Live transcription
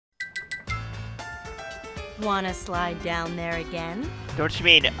Wanna slide down there again? Don't you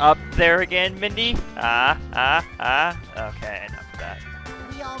mean up there again, Mindy? Okay, enough of that.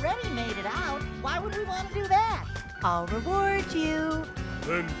 We already made it out. Why would we want to do that? I'll reward you.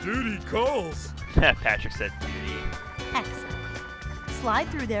 Then duty calls. Patrick said duty. Excellent. Slide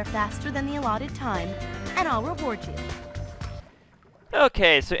through there faster than the allotted time, and I'll reward you.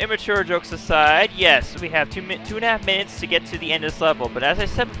 Okay, so immature jokes aside, yes, we have 2.5 minutes to get to the end of this level, but as I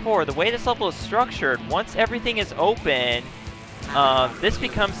said before, the way this level is structured, once everything is open, this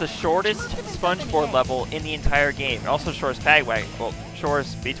becomes the shortest SpongeBob level in the entire game, and also shortest Paddy Wagon, well,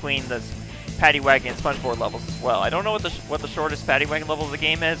 shortest between the Paddy Wagon and SpongeBob levels as well. I don't know what the shortest Paddy Wagon level of the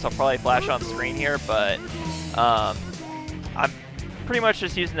game is, I'll probably flash on the screen here, but I'm pretty much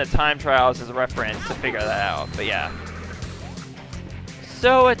just using the time trials as a reference to figure that out, but yeah.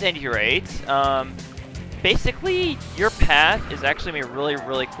 So, at any rate, basically, your path is actually going to be really,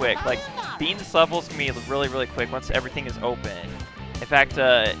 really quick. Like, beating this level is going to be really, really quick once everything is open. In fact,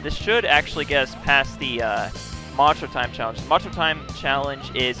 this should actually get us past the Macho Time Challenge. The Macho Time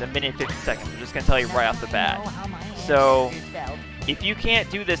Challenge is 1 minute 50 seconds. I'm just going to tell you right off the bat. So, if you can't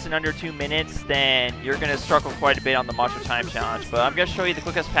do this in under 2 minutes, then you're going to struggle quite a bit on the Macho Time Challenge. But I'm going to show you the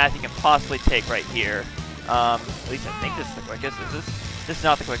quickest path you can possibly take right here. At least I think this is the quickest. This is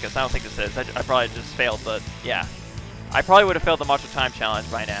not the quickest. I don't think this is. I probably just failed, but yeah. I probably would have failed the Macho Time Challenge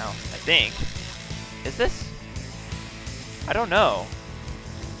by now, I think. Is this? I don't know.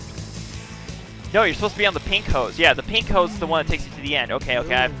 No, you're supposed to be on the pink hose. Yeah, the pink hose is the one that takes you to the end. Okay,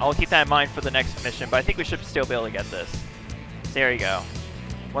 I'll keep that in mind for the next mission, but I think we should still be able to get this. So there you go.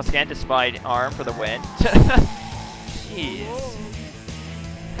 Once again, Despite Arm for the win. Jeez.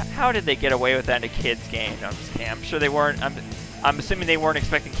 How did they get away with that in a kid's game? No, I'm just kidding. I'm sure they weren't. I'm assuming they weren't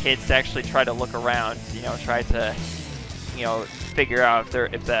expecting kids to actually try to look around, you know, try to, you know, figure out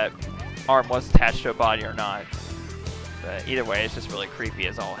if that arm was attached to a body or not. But either way, it's just really creepy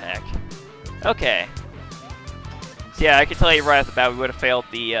as all heck. Okay. So yeah, I can tell you right off the bat, we would have failed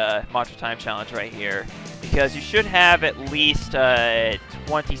the Macho Time Challenge right here, because you should have at least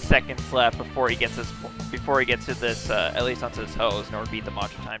 20 seconds left before he gets this, at least onto this hose in order to beat the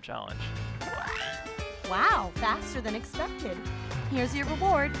Macho Time Challenge. Wow, faster than expected. Here's your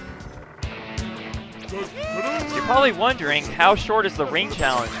reward. You're probably wondering, how short is the ring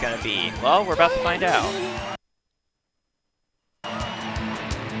challenge going to be? Well, we're about to find out.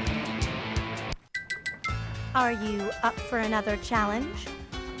 Are you up for another challenge?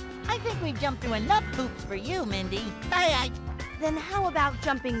 I think we've jumped through enough hoops for you, Mindy. Aye. Then how about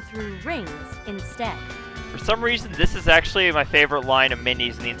jumping through rings instead? For some reason, this is actually my favorite line of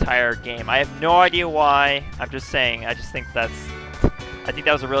Mindy's in the entire game. I have no idea why. I'm just saying. I just think I think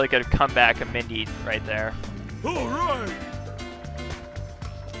that was a really good comeback of Mindy right there. All right.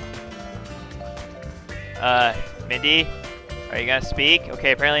 Mindy, are you gonna speak?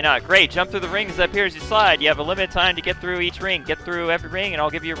 Okay, apparently not. Great. Jump through the rings up here as you slide. You have a limited time to get through each ring. Get through every ring, and I'll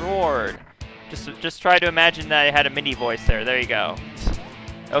give you a reward. Just try to imagine that I had a Mindy voice there. There you go.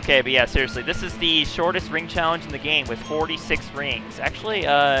 Okay, but yeah, seriously, this is the shortest ring challenge in the game with 46 rings. Actually,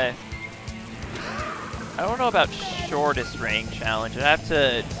 I don't know about shortest ring challenge. I'd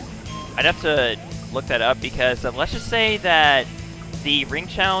have to look that up, because let's just say that the ring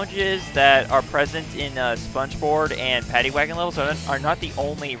challenges that are present in SpongeBob and Paddy Wagon levels are not the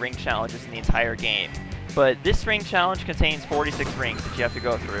only ring challenges in the entire game. But this ring challenge contains 46 rings that you have to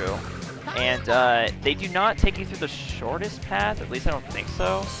go through. And they do not take you through the shortest path, at least I don't think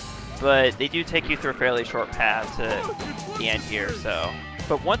so. But they do take you through a fairly short path to the end here, so.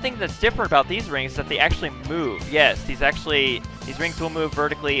 But one thing that's different about these rings is that they actually move. Yes, these rings will move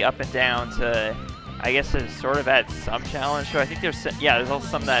vertically up and down to, I guess, to sort of add some challenge. So I think there's also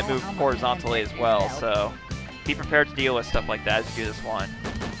some that move horizontally as well. So be prepared to deal with stuff like that as you do this one.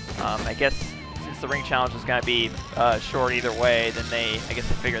 I guess the ring challenge is going to be short either way, then I guess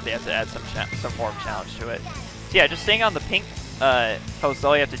they figured they have to add some form of challenge to it. So yeah, just staying on the pink host is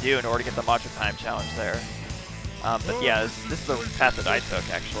all you have to do in order to get the Macho Time Challenge there. But yeah, this is the path that I took,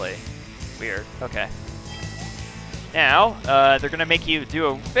 actually. Weird. Okay. Now, they're going to make you do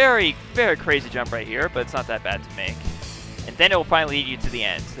a very, very crazy jump right here, but it's not that bad to make. And then it will finally lead you to the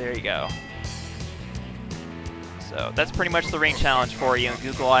end. So there you go. So that's pretty much the ring challenge for you in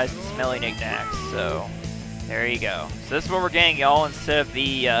Google Eyes and Smelly Knickknacks. So there you go. So this is what we're getting, y'all, instead of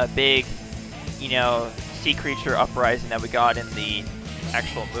the big, you know, sea creature uprising that we got in the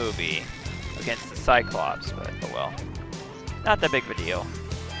actual movie against the Cyclops. But oh well, not that big of a deal.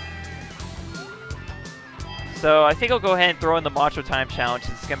 So I think I'll go ahead and throw in the Macho Time Challenge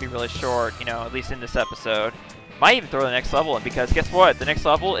since it's gonna be really short, you know, at least in this episode. Might even throw the next level in, because guess what? The next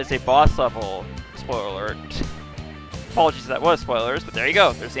level is a boss level. Spoiler alert. Apologies if that was spoilers, but there you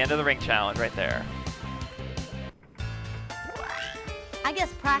go. There's the end of the ring challenge right there. I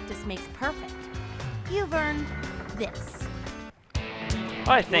guess practice makes perfect. You've earned this.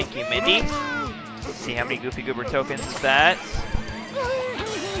 Why, thank you, Mindy. Let's see how many Goofy Goober tokens is that.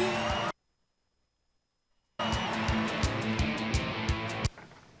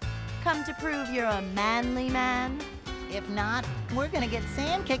 Come to prove you're a manly man? If not, we're gonna get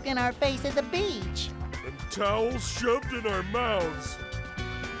sand kicked in our face at the beach. And towels shoved in our mouths.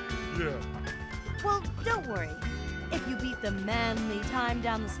 Yeah. Well, don't worry. If you beat the manly time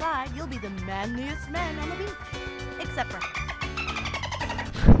down the slide, you'll be the manliest man on the beach. Except for...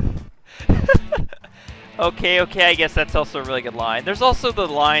 Okay, I guess that's also a really good line. There's also the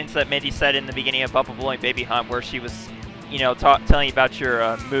lines that Mindy said in the beginning of Bubble Blowing Baby Hunt where she was, you know, telling you about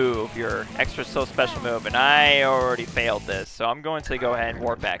your move, your extra so special move, and I already failed this, so I'm going to go ahead and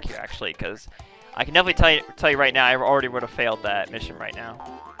warp back here, actually, because I can definitely tell you right now, I already would have failed that mission right now.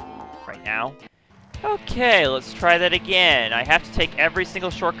 Okay, let's try that again. I have to take every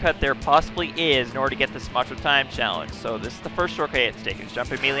single shortcut there possibly is in order to get this Macho Time challenge. So this is the first shortcut I have to take. Is jump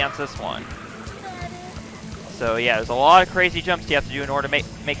immediately onto this one. So yeah, there's a lot of crazy jumps you have to do in order to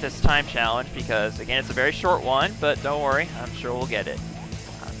make this time challenge because, again, it's a very short one, but don't worry, I'm sure we'll get it.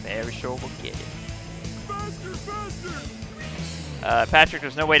 I'm very sure we'll get it. Faster! Patrick,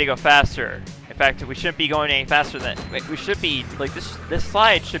 there's no way to go faster. In fact, we shouldn't be going any faster than... We should be... Like, this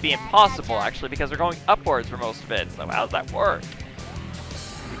slide should be impossible, actually, because we're going upwards for most of it. So how does that work?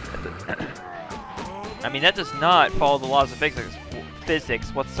 I mean, that does not follow the laws of physics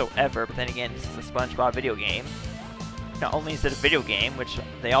whatsoever, but then again, this is a SpongeBob video game. Not only is it a video game, which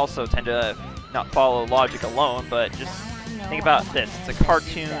they also tend to not follow logic alone, but just think about this. It's a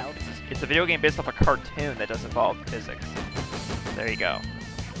cartoon. It's a video game based off a cartoon that doesn't follow physics. There you go.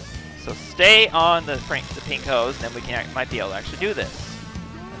 So stay on the pink hose, and then we might be able to actually do this.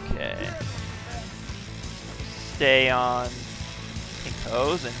 Okay. Stay on pink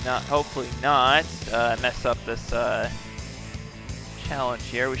hose and hopefully not mess up this challenge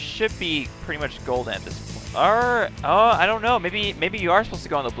here. We should be pretty much golden at this point. I don't know. Maybe you are supposed to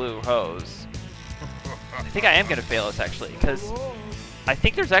go on the blue hose. I think I am gonna fail this actually, because I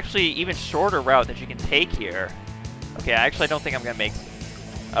think there's actually an even shorter route that you can take here. Okay, I don't think I'm gonna make.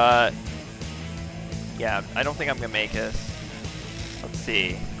 Yeah, I don't think I'm gonna make this. Let's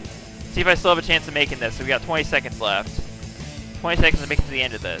see. See if I still have a chance of making this. So we got 20 seconds left. 20 seconds to make it to the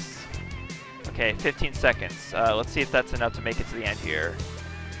end of this. Okay, 15 seconds. Let's see if that's enough to make it to the end here.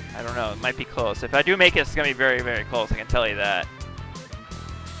 I don't know. It might be close. If I do make it, it's gonna be very, very close. I can tell you that.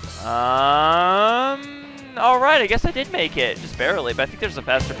 All right. I guess I did make it, just barely. But I think there's a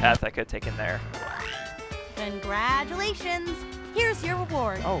faster path I could take in there. Congratulations! Here's your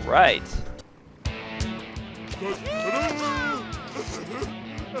reward. All right.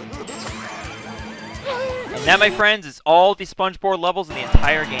 And that, my friends, is all the SpongeBob levels in the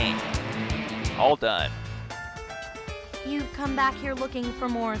entire game. All done. You've come back here looking for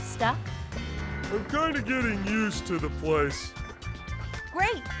more stuff? I'm kind of getting used to the place.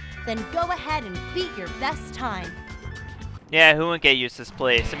 Great! Then go ahead and beat your best time. Yeah, who wouldn't get used to this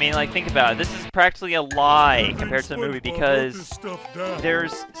place? I mean, like, think about it. This is practically a lie compared to the movie because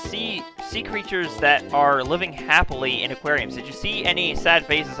there's sea creatures that are living happily in aquariums. Did you see any sad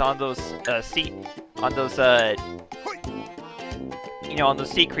faces on those sea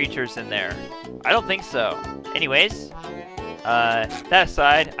creatures in there? I don't think so. Anyways, that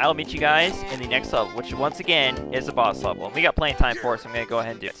aside, I'll meet you guys in the next level, which once again is a boss level. And we got plenty of time for it, so I'm gonna go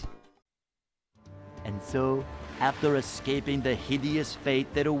ahead and do it. And so, after escaping the hideous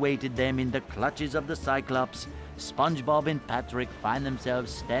fate that awaited them in the clutches of the Cyclops, SpongeBob and Patrick find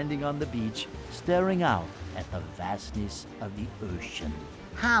themselves standing on the beach, staring out at the vastness of the ocean.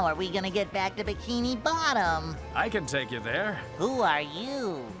 How are we gonna get back to Bikini Bottom? I can take you there. Who are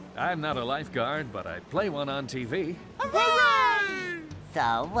you? I'm not a lifeguard, but I play one on TV. Hooray!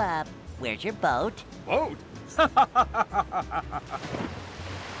 So, where's your boat? Boat?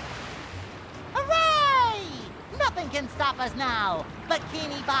 Hooray! Nothing can stop us now.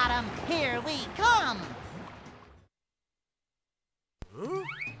 Bikini Bottom, here we come. Huh?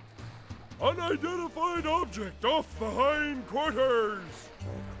 Unidentified object off the hind quarters.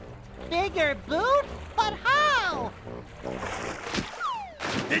 Bigger boot? But how?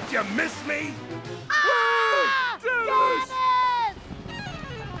 Did you miss me? Ah! Dennis!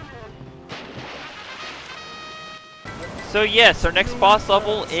 So yes, our next boss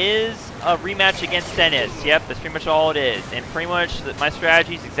level is a rematch against Dennis. Yep, that's pretty much all it is. And pretty much my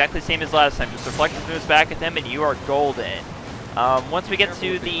strategy is exactly the same as last time. Just reflect his moves back at them and you are golden. Once we get to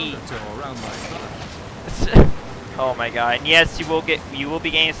Careful with the undertow around my thigh. oh my god, and yes, you will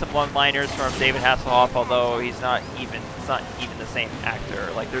be getting some one-liners from David Hasselhoff, although it's not even the same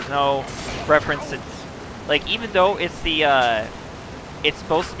actor. Like, there's no reference to, like, even though it's it's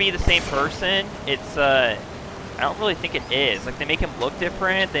supposed to be the same person, it's I don't really think it is. Like, they make him look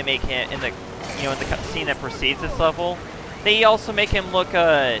different. They make him in the scene that precedes this level. They also make him look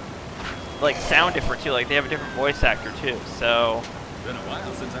like sound different too. Like, they have a different voice actor too. So. Been a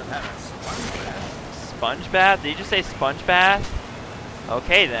while since I've had a sponge bath. Sponge bath? Did you just say sponge bath?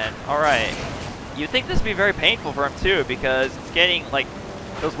 Okay then. All right. You'd think this would be very painful for him too, because it's getting like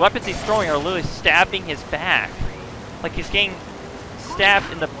those weapons he's throwing are literally stabbing his back. Like, he's getting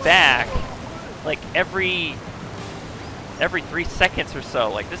stabbed in the back like every 3 seconds or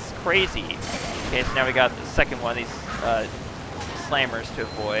so. Like, this is crazy. Okay, so now we got the second one of these slammers to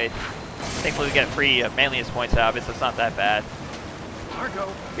avoid. Thankfully we get free manliness points out of it, so it's not that bad.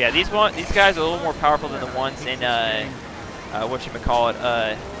 Marco. Yeah, these guys are a little more powerful than the ones in whatchamacallit,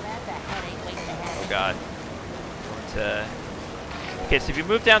 oh god. Okay, so if you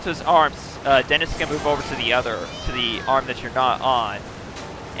move down to his arms, Dennis is gonna move over to the arm that you're not on.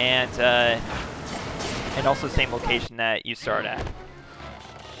 And also the same location that you start at.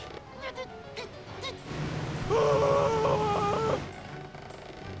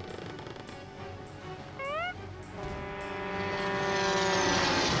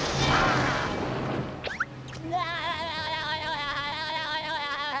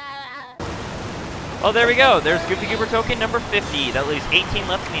 Oh, there we go. There's Goofy Goober token number 50. That leaves 18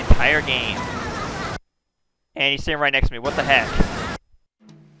 left in the entire game. And he's sitting right next to me. What the heck?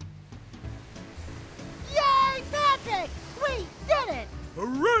 Yay, Patrick! We did it!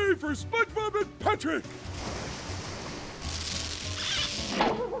 Hooray for SpongeBob and Patrick!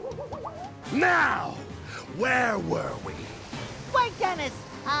 Now, where were we? Wait, Dennis!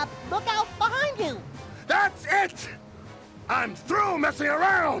 Look out behind you! That's it! I'm through messing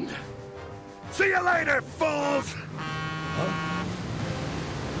around! See you later, fools!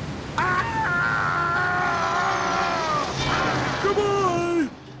 Ah! Goodbye!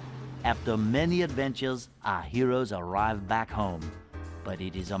 After many adventures, our heroes arrive back home. But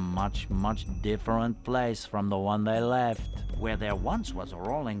it is a much, much different place from the one they left. Where there once was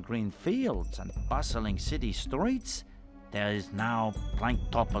rolling green fields and bustling city streets, there is now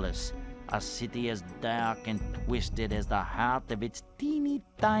Planktopolis, a city as dark and twisted as the heart of its teeny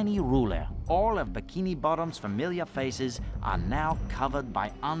tiny ruler. All of Bikini Bottom's familiar faces are now covered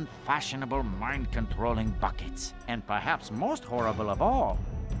by unfashionable mind-controlling buckets. And perhaps most horrible of all,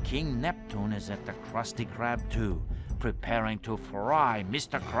 King Neptune is at the Krusty Krab too, preparing to fry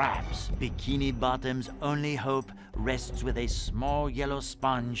Mr. Krabs. Bikini Bottom's only hope rests with a small yellow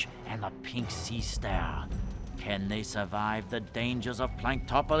sponge and a pink sea star. Can they survive the dangers of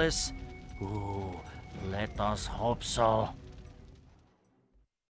Planktopolis? Ooh, let us hope so.